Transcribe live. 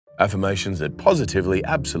Affirmations that positively,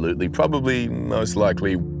 absolutely, probably, most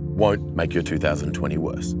likely, won't make your 2020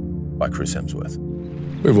 worse, by Chris Hemsworth.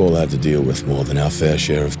 We've all had to deal with more than our fair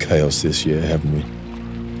share of chaos this year, haven't we?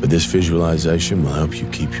 But this visualization will help you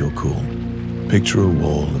keep your cool. Picture a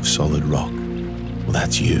wall of solid rock. Well,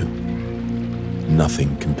 that's you.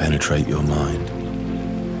 Nothing can penetrate your mind.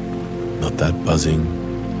 Not that buzzing.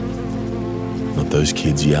 Not those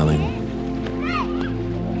kids yelling.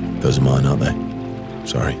 Those are mine, aren't they?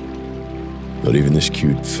 Sorry. Not even this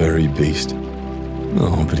cute furry beast.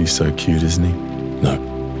 Oh, but he's so cute, isn't he? No,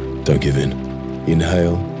 don't give in.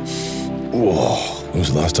 Inhale. Whoa, when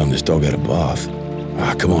was the last time this dog had a bath?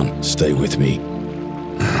 Ah, come on, stay with me.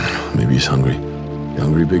 Maybe he's hungry. You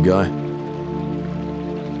hungry, big guy?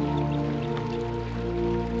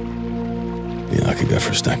 Yeah, I could go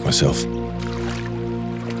for a snack myself.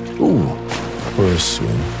 Ooh, or a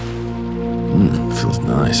swim. Feels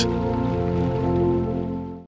nice.